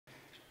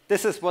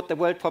This is what the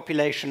world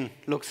population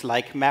looks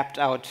like mapped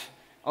out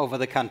over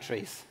the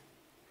countries.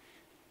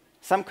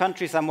 Some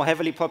countries are more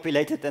heavily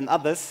populated than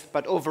others,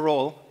 but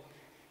overall,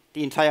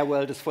 the entire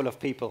world is full of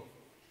people.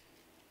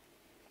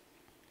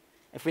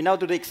 If we now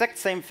do the exact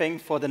same thing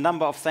for the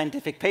number of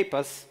scientific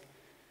papers,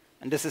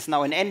 and this is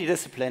now in any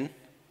discipline,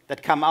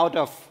 that come out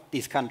of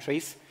these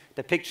countries,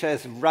 the picture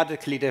is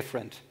radically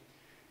different.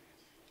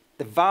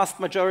 The vast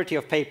majority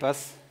of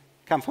papers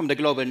come from the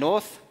global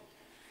north.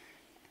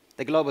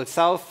 The global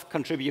south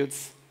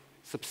contributes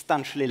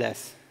substantially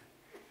less.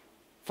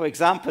 For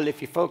example, if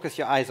you focus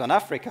your eyes on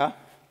Africa,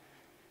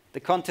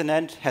 the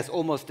continent has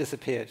almost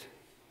disappeared.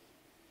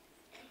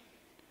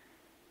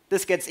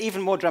 This gets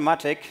even more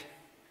dramatic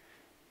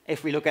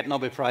if we look at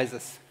Nobel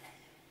Prizes.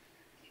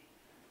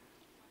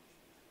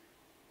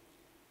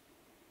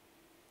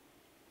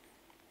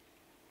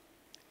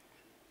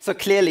 So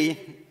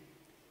clearly,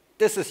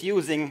 this is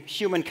using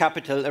human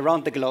capital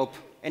around the globe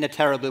in a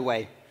terrible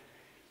way.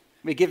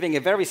 We're giving a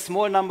very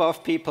small number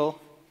of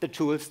people the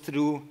tools to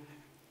do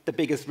the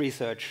biggest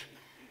research.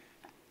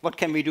 What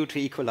can we do to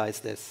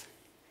equalize this?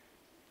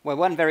 Well,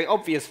 one very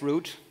obvious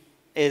route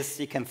is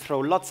you can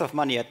throw lots of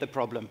money at the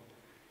problem.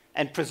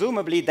 And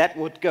presumably that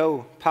would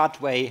go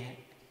partway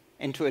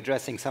into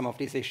addressing some of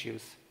these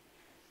issues.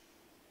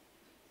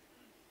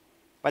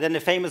 But in the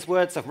famous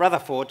words of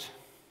Rutherford,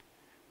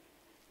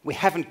 we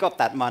haven't got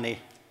that money,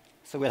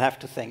 so we'll have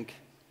to think.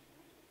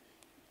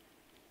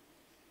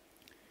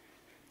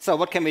 So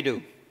what can we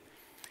do?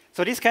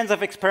 So these kinds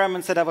of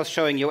experiments that I was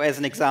showing you as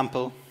an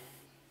example,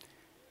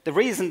 the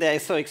reason they are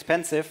so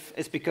expensive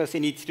is because you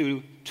need to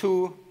do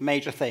two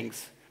major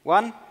things.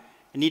 One,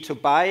 you need to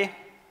buy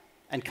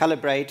and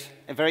calibrate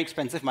a very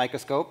expensive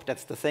microscope.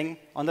 That's the thing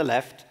on the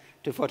left,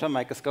 two-photon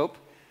microscope.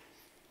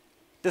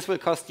 This will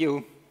cost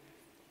you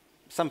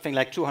something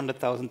like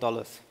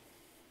 $200,000.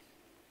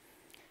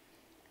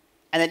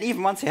 And then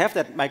even once you have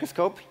that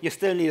microscope, you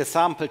still need a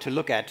sample to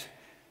look at.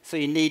 So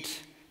you need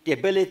the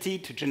ability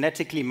to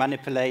genetically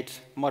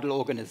manipulate model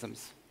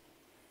organisms.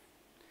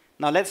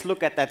 Now let's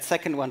look at that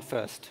second one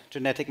first,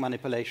 genetic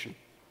manipulation.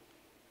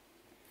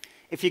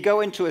 If you go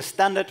into a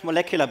standard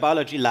molecular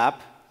biology lab,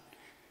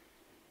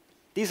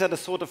 these are the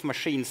sort of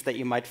machines that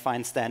you might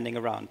find standing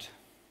around.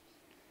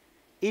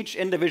 Each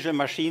individual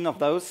machine of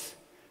those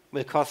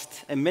will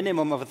cost a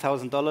minimum of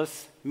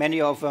 $1,000, many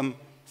of them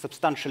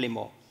substantially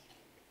more.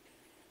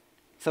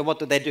 So what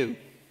do?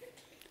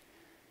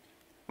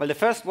 Well, the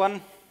first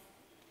one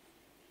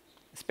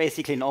is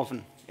basically an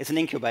oven. It's an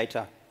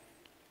incubator.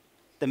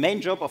 The main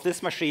job of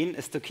this machine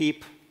is to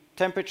keep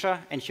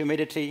temperature and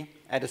humidity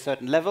at a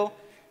certain level,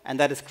 and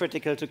that is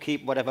critical to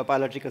keep whatever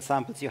biological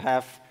samples you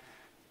have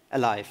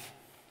alive.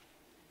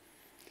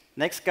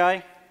 Next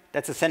guy,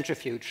 that's a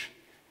centrifuge.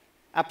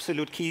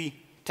 Absolute key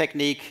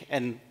technique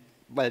in,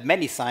 well,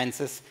 many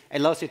sciences,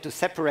 allows you to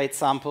separate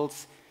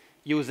samples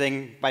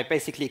by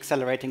basically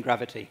accelerating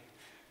gravity,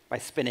 by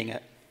spinning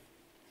it.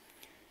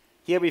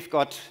 Here we've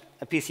got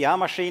a PCR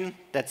machine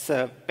that's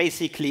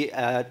basically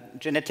a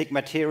genetic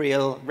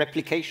material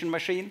replication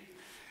machine.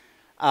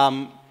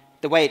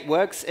 The way it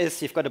works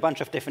is you've got a bunch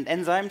of different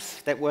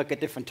enzymes that work at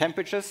different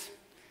temperatures,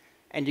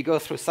 and you go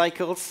through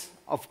cycles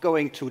of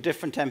going to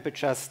different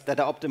temperatures that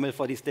are optimal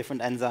for these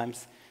different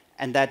enzymes,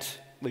 and that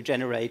will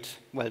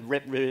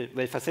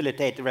will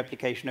facilitate the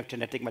replication of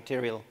genetic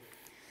material.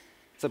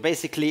 So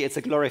basically, it's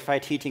a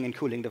glorified heating and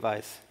cooling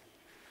device.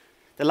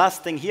 The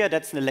last thing here,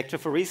 that's an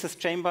electrophoresis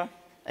chamber.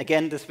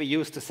 Again, this we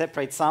use to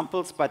separate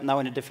samples, but now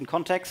in a different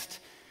context.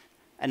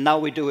 And now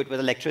we do it with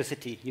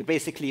electricity. You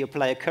basically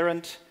apply a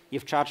current.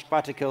 You've charged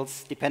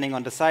particles. Depending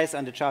on the size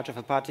and the charge of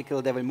a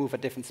particle, they will move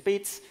at different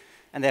speeds,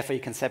 and therefore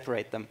you can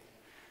separate them.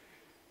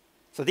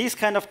 So these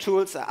kind of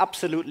tools are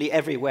absolutely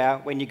everywhere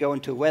when you go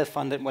into a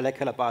well-funded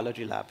molecular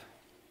biology lab.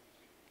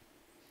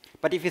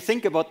 But if you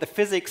think about the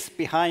physics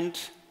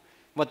behind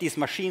what these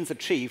machines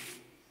achieve,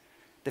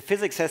 the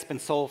physics has been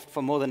solved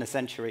for more than a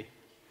century.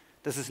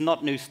 This is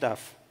not new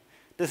stuff.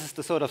 This is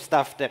the sort of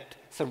stuff that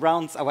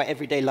surrounds our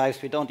everyday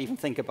lives we don't even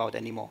think about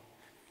anymore.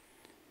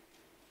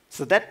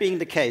 So that being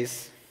the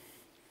case,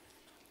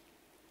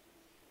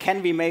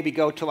 can we maybe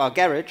go to our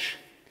garage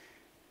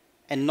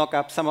and knock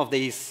up some of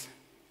these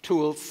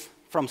tools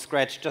from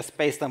scratch just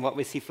based on what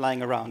we see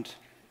flying around?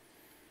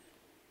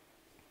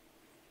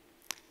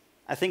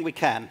 I think we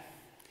can.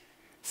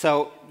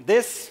 So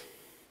this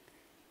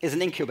is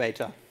an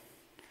incubator,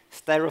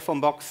 styrofoam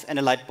box and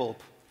a light bulb.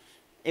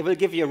 It will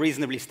give you a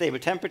reasonably stable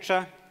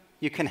temperature.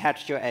 You can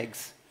hatch your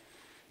eggs.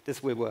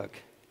 This will work.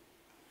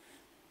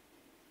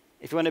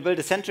 If you want to build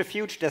a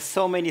centrifuge, there's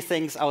so many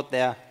things out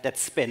there that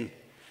spin.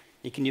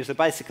 You can use a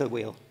bicycle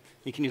wheel.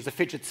 You can use a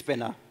fidget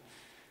spinner.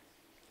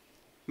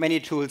 Many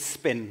tools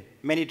spin.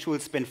 Many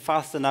tools spin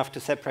fast enough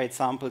to separate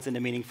samples in a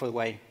meaningful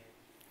way.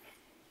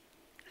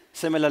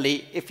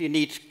 Similarly, if you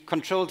need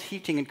controlled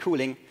heating and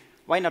cooling,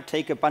 why not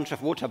take a bunch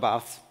of water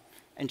baths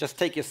and just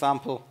take your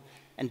sample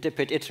and dip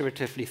it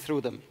iteratively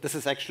through them? This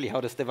is actually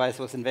how this device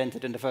was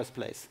invented in the first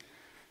place.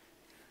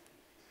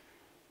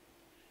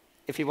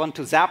 If you want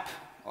to zap,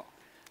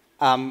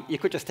 you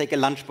could just take a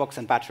lunchbox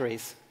and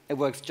batteries. it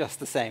works just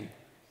the same.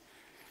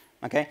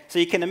 Okay? So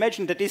you can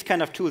imagine that these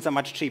kind of tools are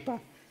much cheaper.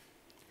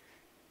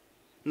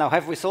 Now,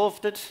 have we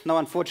solved it? No,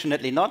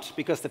 unfortunately not,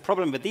 because the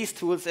problem with these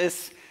tools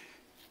is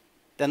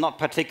they're not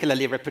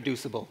particularly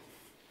reproducible.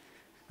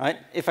 Right?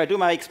 If I do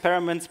my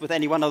experiments with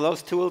any one of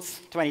those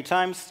tools 20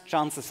 times,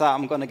 chances are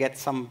I'm going to get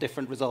some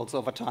different results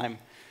over time.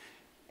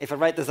 If I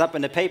write this up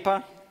in a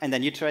paper and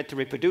then you try to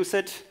reproduce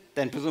it,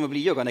 then presumably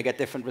you're going to get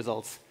different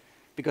results,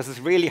 because it's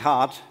really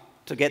hard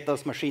to get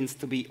those machines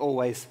to be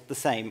always the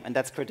same, and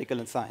that's critical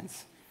in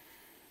science.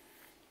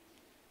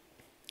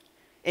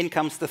 In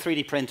comes the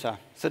 3D printer.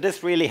 So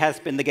this really has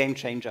been the game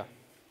changer.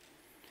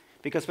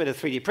 Because with a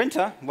 3D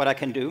printer, what I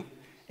can do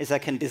is I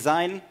can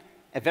design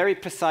a very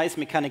precise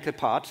mechanical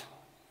part,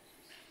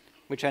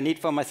 which I need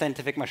for my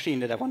scientific machine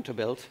that I want to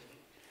build.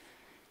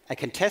 I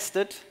can test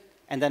it,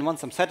 and then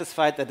once I'm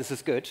satisfied that this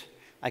is good,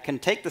 I can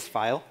take this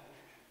file,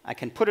 I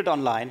can put it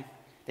online,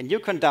 then you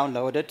can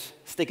download it,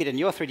 stick it in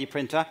your 3D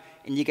printer,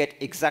 and you get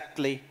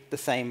exactly the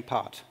same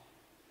part.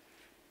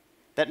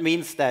 That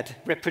means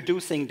that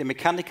reproducing the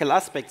mechanical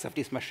aspects of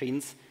these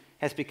machines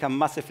has become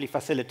massively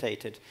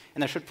facilitated.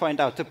 And I should point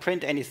out, to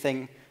print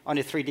anything on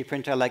a 3D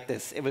printer like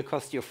this, it will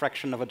cost you a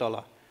fraction of a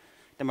dollar.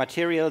 The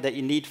material that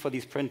you need for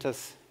these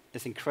printers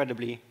is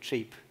incredibly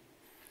cheap.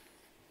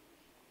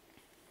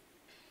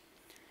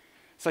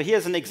 So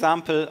here's an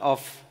example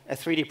of a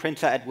 3D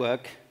printer at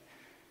work,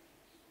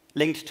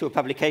 linked to a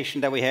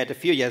publication that we had a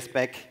few years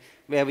back,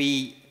 where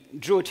we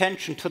drew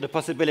attention to the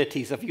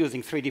possibilities of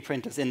using 3D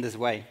printers in this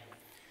way.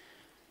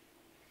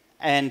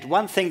 And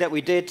one thing that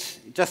we did,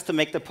 just to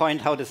make the point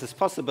how this is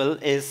possible,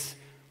 is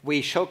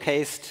we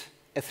showcased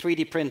a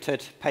 3D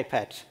printed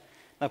pipette.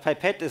 Now,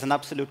 pipette is an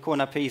absolute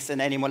corner piece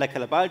in any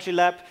molecular biology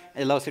lab.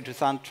 It allows you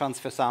to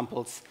transfer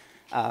samples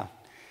of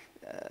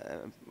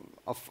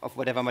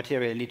whatever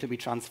material you need to be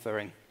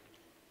transferring.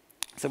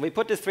 So we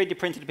put this 3D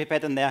printed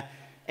pipette in there.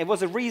 It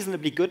was a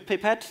reasonably good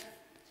pipette,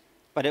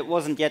 but it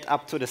wasn't yet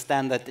up to the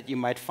standard that you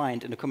might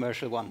find in a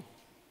commercial one.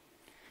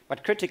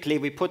 But critically,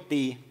 we put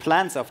the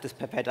plans of this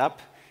pipette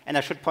up. And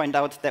I should point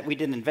out that we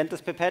didn't invent this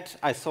pipette.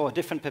 I saw a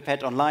different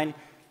pipette online.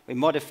 We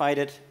modified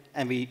it,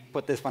 and we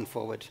put this one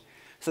forward.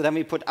 So then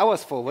we put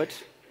ours forward,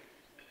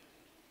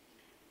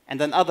 and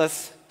then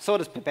others saw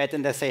this pipette,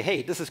 and they say,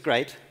 hey, this is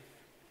great,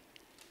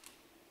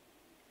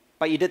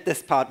 but you did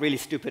this part really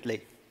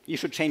stupidly. You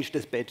should change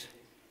this bit.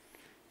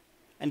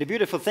 And the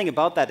beautiful thing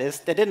about that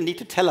is they didn't need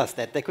to tell us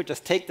that. They could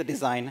just take the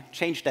design,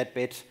 change that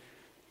bit,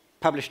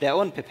 publish their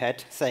own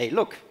pipette, say,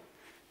 look,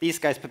 these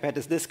guys' pipette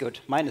is this good,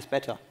 mine is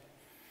better.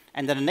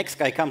 And then the next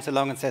guy comes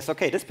along and says,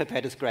 OK, this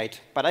pipette is great,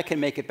 but I can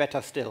make it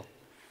better still.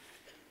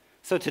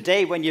 So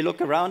today, when you look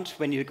around,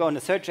 when you go in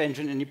a search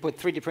engine and you put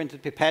 3D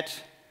printed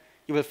pipette,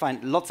 you will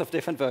find lots of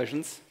different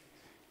versions,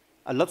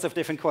 lots of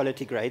different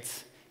quality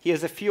grades.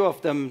 Here's a few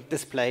of them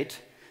displayed.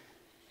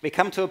 We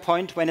come to a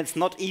point when it's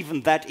not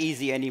even that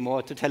easy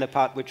anymore to tell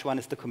apart which one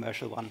is the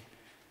commercial one.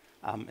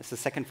 It's the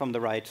second from the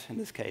right in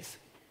this case.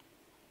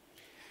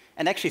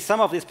 And actually,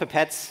 some of these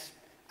pipettes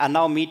are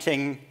now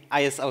meeting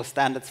ISO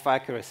standards for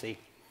accuracy.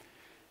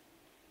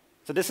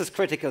 So this is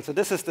critical. So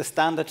this is the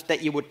standard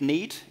that you would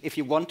need if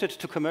you wanted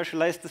to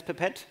commercialize this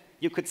pipette.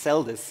 You could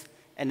sell this,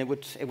 and it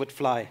would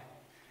fly.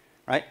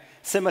 Right?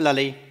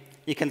 Similarly,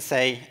 you can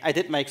say, I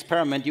did my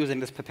experiment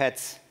using these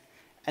pipettes,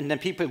 and then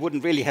people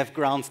wouldn't really have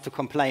grounds to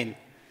complain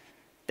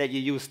that you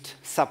used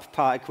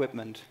subpar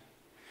equipment.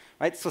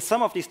 Right? So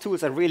some of these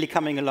tools are really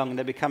coming along, and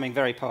they're becoming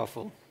very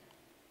powerful.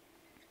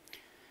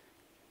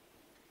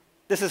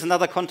 This is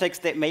another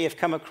context that may have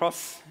come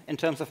across in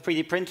terms of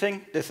 3D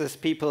printing. This is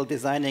people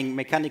designing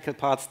mechanical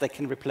parts that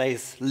can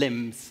replace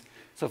limbs.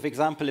 So for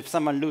example, if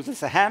someone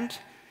loses a hand,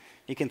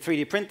 you can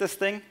 3D print this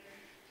thing.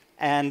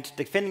 And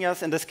the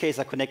fingers, in this case,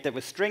 are connected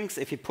with strings.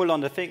 If you pull on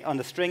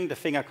the string, the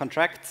finger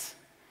contracts.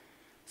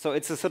 So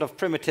it's a sort of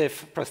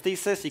primitive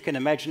prosthesis. You can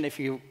imagine if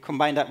you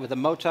combine that with a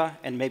motor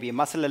and maybe a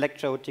muscle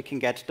electrode, you can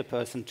get the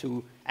person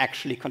to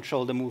actually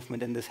control the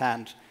movement in this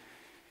hand.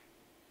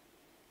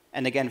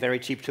 And again, very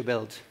cheap to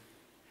build.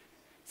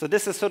 So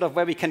this is sort of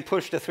where we can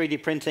push the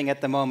 3D printing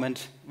at the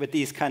moment with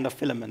these kind of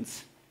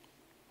filaments.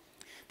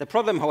 The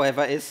problem,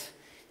 however, is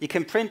you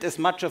can print as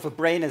much of a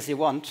brain as you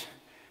want.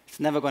 It's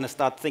never going to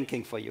start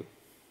thinking for you.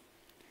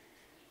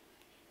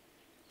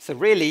 So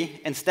really,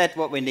 instead,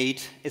 what we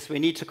need is we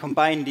need to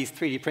combine these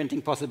 3D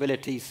printing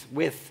possibilities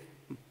with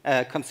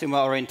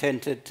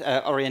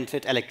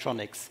consumer-oriented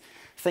electronics.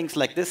 Things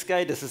like this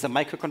guy. This is a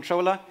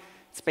microcontroller.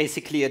 It's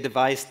basically a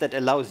device that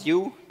allows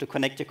you to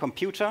connect your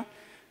computer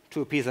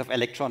to a piece of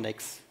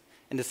electronics.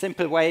 In a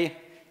simple way,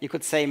 you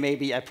could say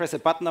maybe I press a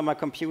button on my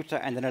computer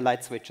and then a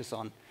light switches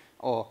on.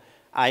 Or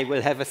I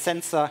will have a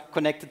sensor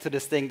connected to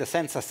this thing. The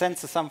sensor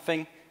senses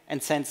something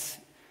and sends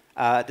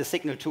the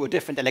signal to a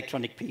different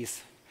electronic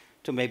piece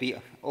to maybe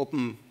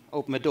open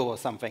a door or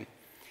something.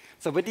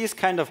 So with these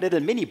kind of little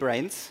mini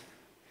brains,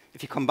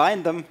 if you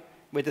combine them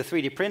with the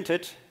 3D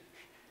printed,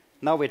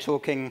 now we're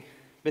talking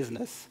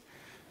business.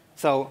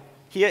 So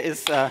here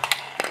is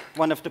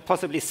one of the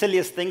possibly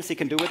silliest things you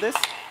can do with this.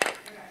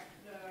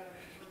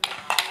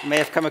 You may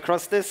have come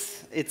across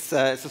this. It's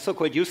a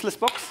so-called useless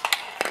box.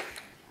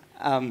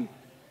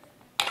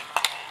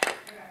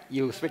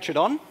 You switch it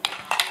on,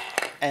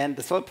 and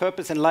the sole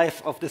purpose in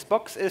life of this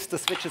box is to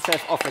switch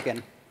itself off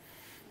again.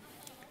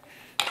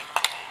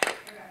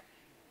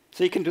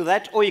 So you can do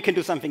that, or you can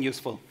do something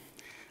useful.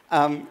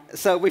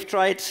 So we've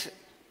tried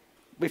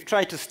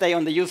to stay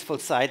on the useful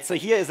side. So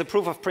here is a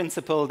proof of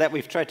principle that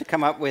we've tried to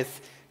come up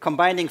with,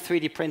 combining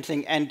 3D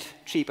printing and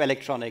cheap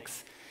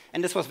electronics.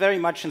 And this was very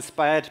much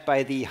inspired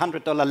by the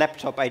 $100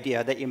 laptop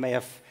idea that you may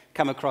have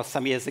come across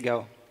some years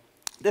ago.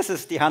 This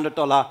is the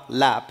 $100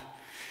 lab.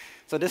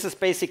 So this is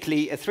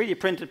basically a 3D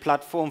printed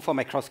platform for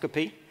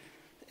microscopy.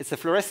 It's a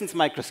fluorescence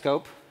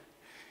microscope.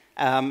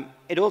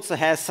 It also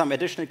has some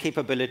additional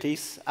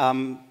capabilities,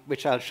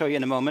 which I'll show you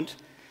in a moment.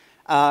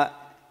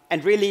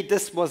 And really,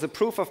 this was a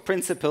proof of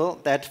principle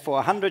that for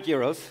 100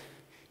 euros,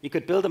 you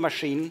could build a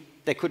machine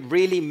that could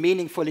really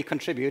meaningfully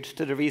contribute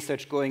to the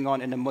research going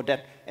on in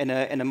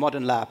a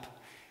modern lab,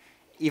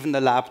 even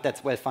a lab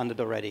that's well-funded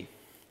already.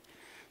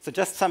 So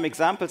just some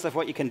examples of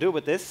what you can do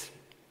with this.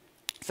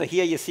 So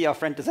here you see our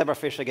friend the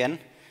zebrafish again,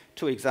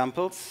 2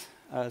 examples.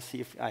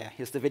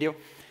 Here's the video.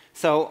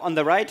 So on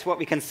the right, what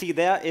we can see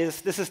there is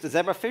this is the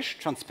zebrafish,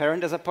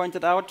 transparent as I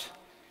pointed out,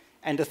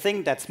 and the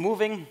thing that's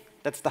moving,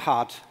 that's the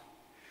heart.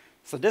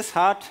 So this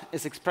heart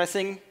is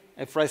expressing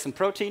a fluorescent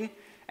protein,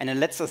 and it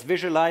lets us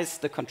visualize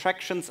the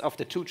contractions of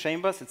the 2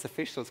 chambers. It's a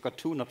fish, so it's got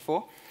 2, not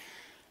 4.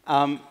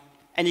 And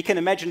you can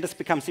imagine this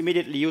becomes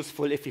immediately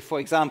useful if you, for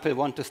example,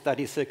 want to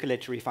study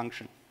circulatory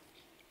function.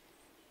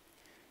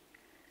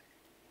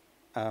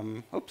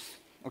 Oops.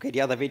 OK,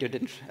 the other video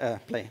didn't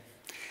play.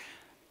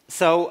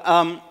 So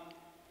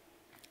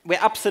we're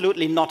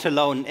absolutely not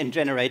alone in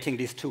generating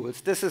these tools.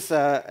 This is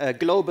a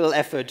global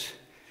effort.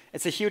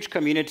 It's a huge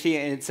community,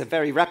 and it's a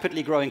very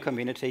rapidly growing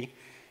community.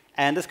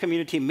 And this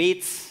community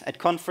meets at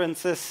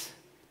conferences,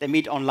 they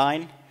meet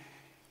online,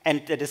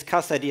 and they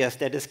discuss ideas.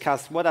 They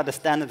discuss what are the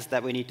standards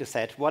that we need to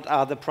set, what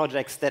are the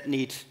projects that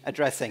need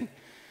addressing.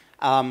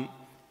 And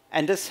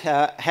this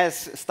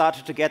has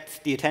started to get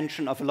the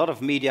attention of a lot of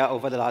media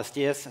over the last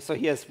years. So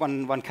here's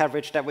one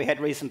coverage that we had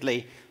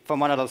recently from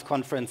one of those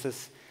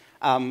conferences,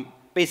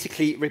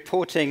 basically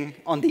reporting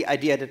on the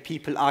idea that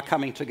people are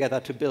coming together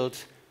to build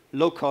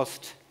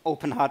low-cost,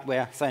 open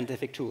hardware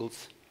scientific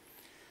tools.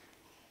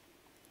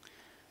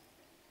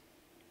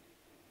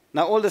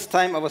 Now, all this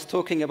time I was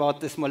talking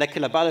about this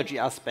molecular biology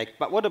aspect,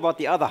 but what about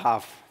the other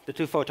half, the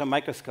 2-photon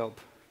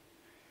microscope?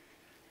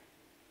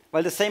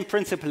 Well, the same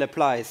principle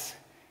applies.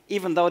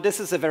 Even though this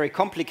is a very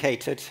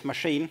complicated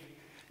machine,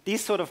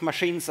 these sort of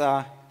machines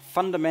are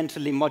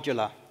fundamentally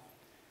modular.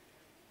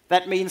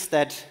 That means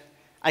that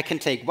I can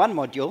take one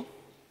module,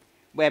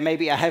 where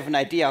maybe I have an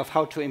idea of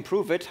how to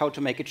improve it, how to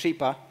make it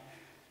cheaper.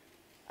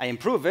 I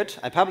improve it,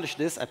 I publish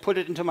this, I put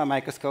it into my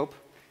microscope,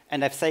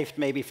 and I've saved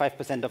maybe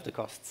 5% of the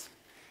costs.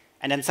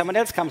 And then someone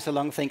else comes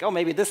along and thinks, oh,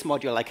 maybe this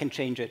module, I can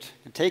change it.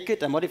 I take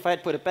it, I modify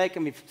it, put it back,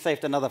 and we've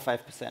saved another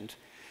 5%.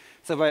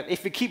 So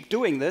if we keep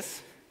doing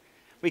this,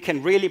 we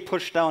can really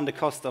push down the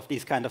cost of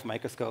these kind of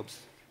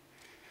microscopes.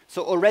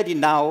 So already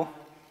now,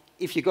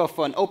 if you go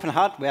for an open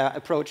hardware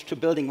approach to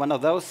building one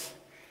of those,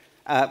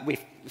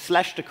 we've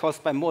slashed the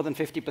cost by more than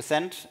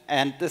 50%,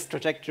 and this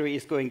trajectory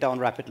is going down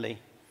rapidly.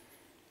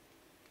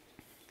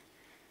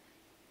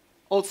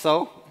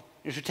 Also,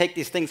 you should take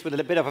these things with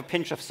a bit of a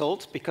pinch of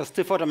salt, because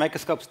 2-photon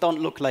microscopes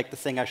don't look like the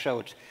thing I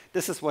showed.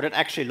 This is what it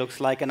actually looks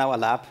like in our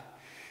lab.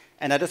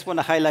 And I just want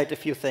to highlight a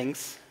few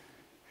things.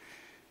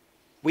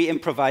 We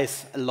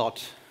improvise a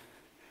lot.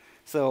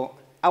 So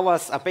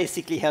ours are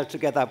basically held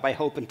together by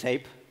hope and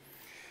tape.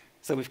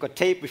 So we've got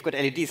tape, we've got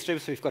LED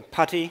strips, we've got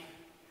putty,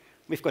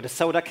 we've got a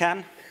soda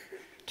can.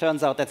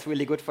 Turns out that's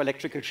really good for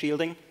electrical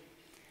shielding.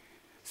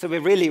 So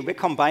we're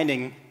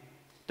combining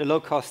the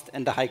low-cost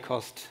and the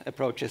high-cost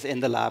approaches in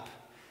the lab.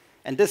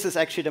 And this is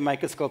actually the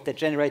microscope that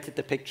generated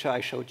the picture I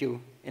showed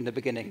you in the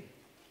beginning.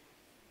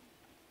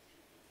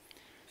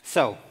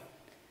 So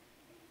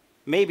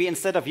maybe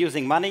instead of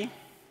using money,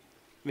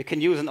 we can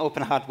use an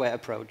open hardware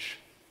approach.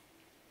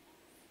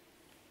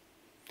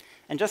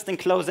 And just in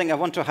closing, I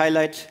want to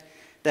highlight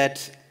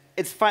that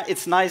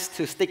it's nice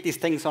to stick these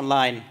things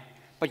online,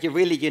 but you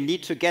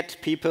need to get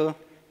people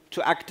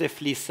to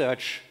actively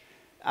search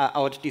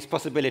out these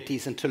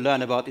possibilities and to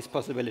learn about these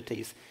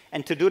possibilities.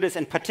 And to do this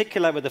in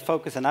particular with a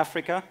focus in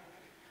Africa,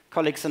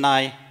 colleagues and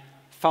I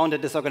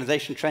founded this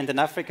organization, Trend in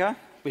Africa.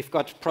 We've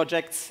got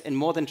projects in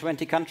more than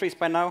 20 countries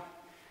by now.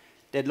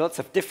 There are lots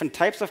of different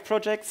types of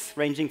projects,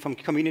 ranging from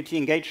community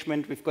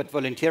engagement. We've got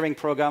volunteering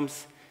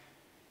programs.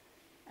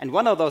 And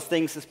one of those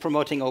things is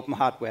promoting open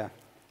hardware.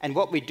 And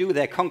what we do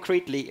there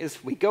concretely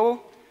is we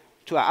go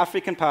to our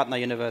African partner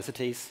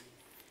universities,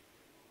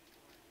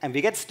 and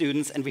we get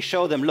students, and we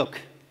show them, look,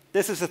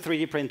 this is a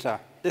 3D printer.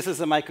 This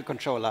is a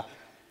microcontroller.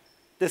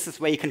 This is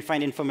where you can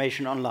find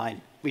information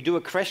online. We do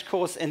a crash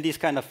course in these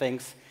kind of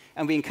things,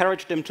 and we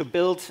encourage them to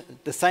build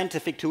the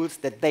scientific tools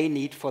that they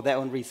need for their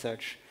own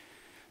research.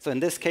 So in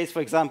this case,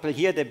 for example,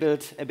 here they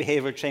built a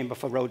behavioral chamber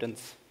for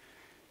rodents.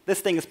 This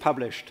thing is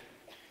published.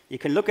 You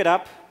can look it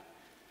up,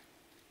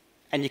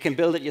 and you can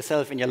build it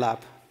yourself in your lab.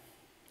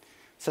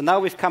 So now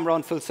we've come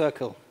around full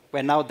circle,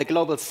 where now the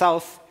global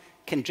south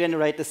can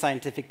generate the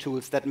scientific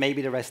tools that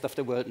maybe the rest of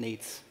the world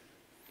needs.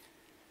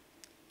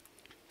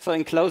 So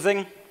in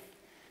closing,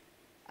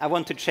 I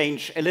want to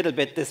change a little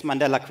bit this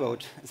Mandela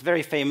quote. It's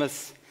very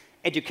famous.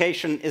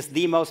 Education is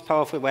the most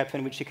powerful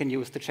weapon which you can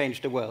use to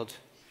change the world.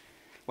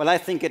 Well, I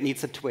think it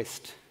needs a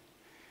twist.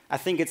 I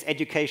think it's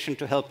education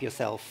to help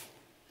yourself.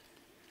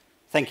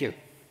 Thank you.